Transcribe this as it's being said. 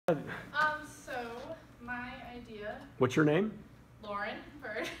What's your name? Lauren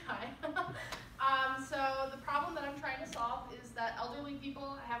Bird. Hi. So the problem that I'm trying to solve is that elderly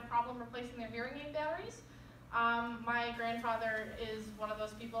people have problem replacing their hearing aid batteries. My grandfather is one of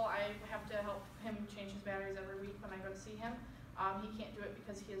those people. I have to help him change his batteries every week when I go to see him. He can't do it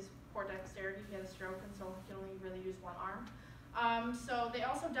because he has poor dexterity. He had a stroke, and so he can only really use one arm. So they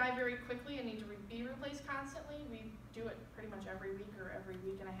also die very quickly and need to be replaced constantly. We do it pretty much every week or every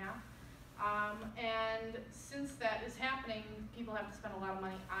week and a half. And since that is happening, people have to spend a lot of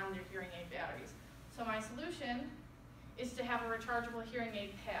money on their hearing aid batteries. So my solution is to have a rechargeable hearing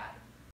aid pad.